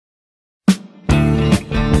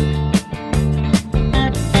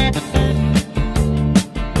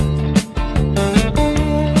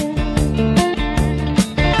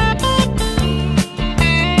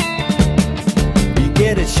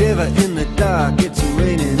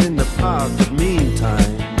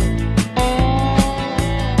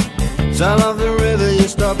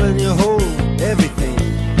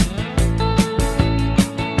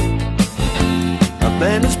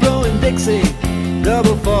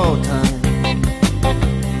wartime.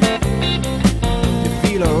 You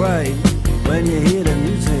feel alright when you hear the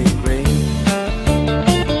music ring.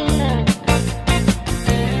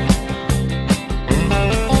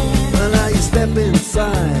 Well, now you step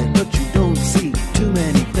inside, but you don't see too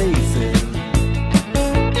many faces.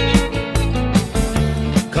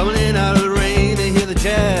 Coming in out of the rain and hear the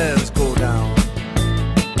jazz go down.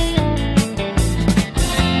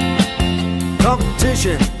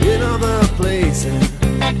 Competition in other places,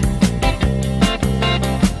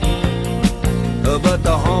 but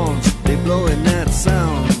the horns, they blowing that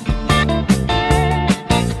sound.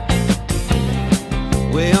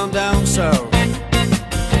 Way on down south,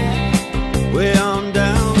 way on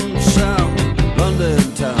down south,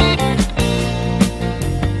 London town.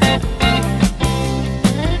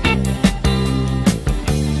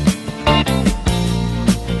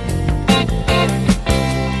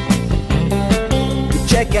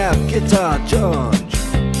 Check out Guitar George,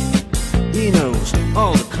 he knows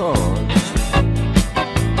all the chords.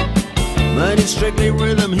 But it's strictly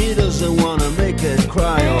rhythm, he doesn't wanna make it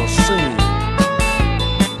cry or sing.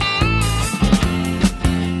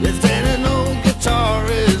 If then an old guitar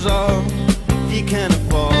is all he can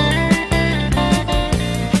afford,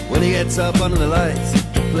 when he gets up under the lights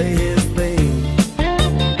to play his thing.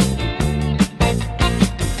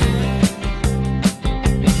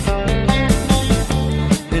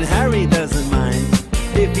 And Harry doesn't mind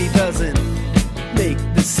if he doesn't make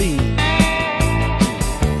the scene.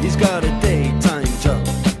 He's got a daytime job,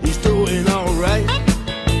 he's doing alright.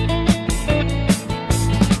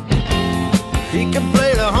 He can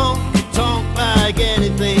play the honky-tonk like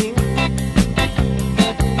anything,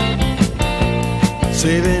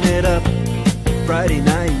 saving it up Friday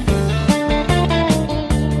night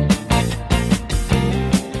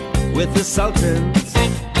with the Sultans,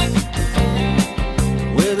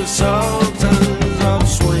 with the Sultans of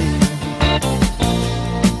swing.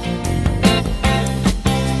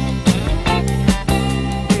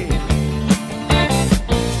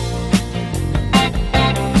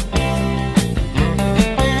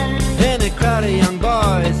 Crowd of young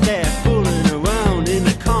boys, they're fooling around in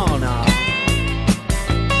the corner,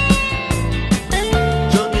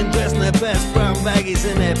 drunk and dressed in their best brown baggies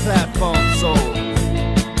in their platform soles.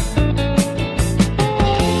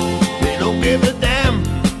 They don't give a damn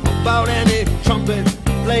about any trumpet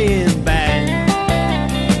playing band.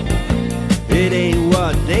 It ain't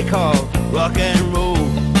what they call rock and roll.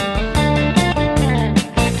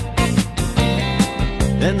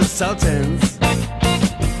 And the Sultans,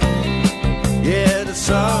 yeah, the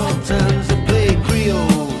Sultans, they play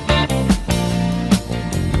Creole.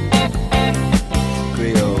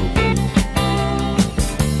 Creole.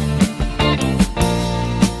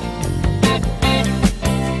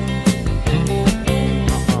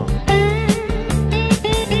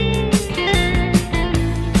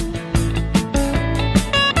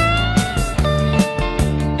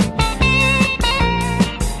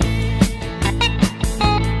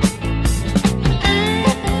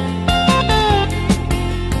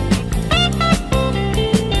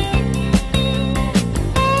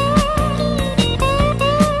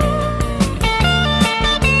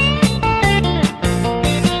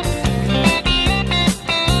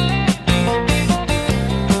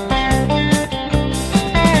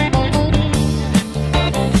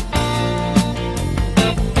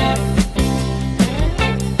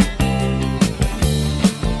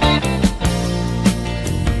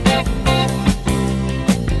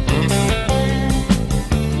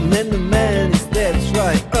 And then the man steps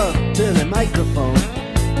right up to the microphone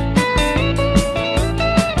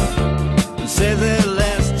and says at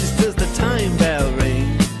last, just as the time bell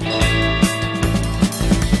rings,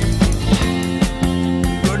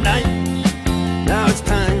 good night, now it's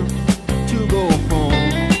time to go home.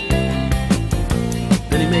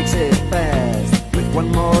 Then he makes it fast with one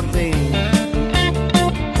more thing.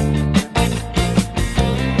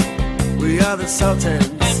 We are the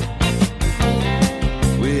Sultans,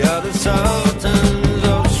 we are the Sultans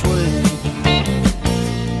of swing.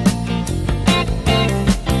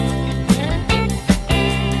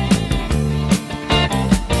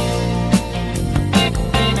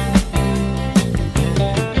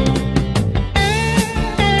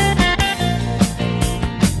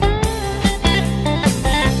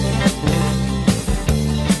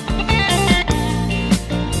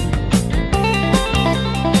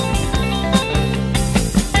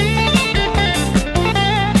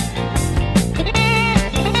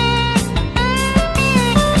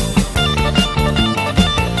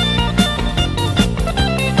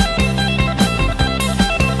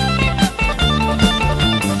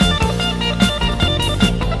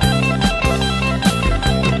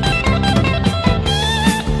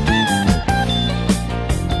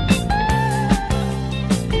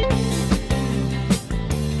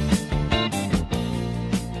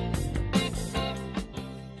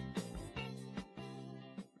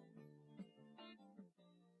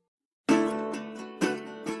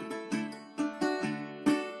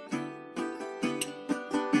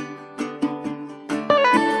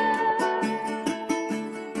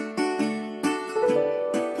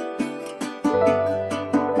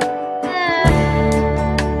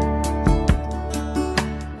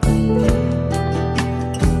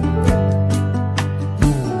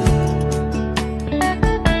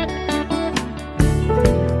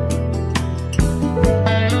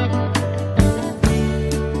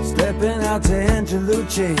 out to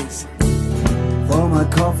Angelucci's for my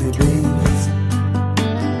coffee beans,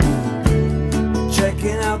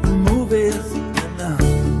 checking out the movies and the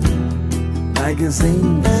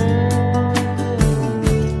magazines.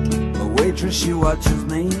 The waitress, she watches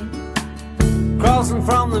me crossing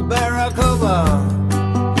from the Barracuda.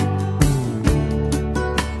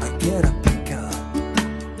 I get a pickup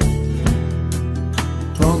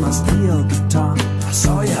for my steel guitar. I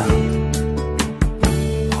saw ya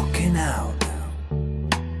walking out now,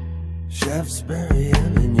 Shaftesbury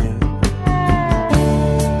Avenue.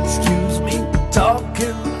 Excuse me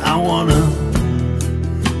talking, I wanna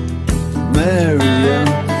marry ya.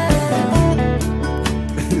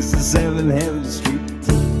 This is 7 Heaven Street.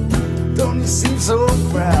 Don't you seem so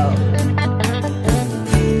proud?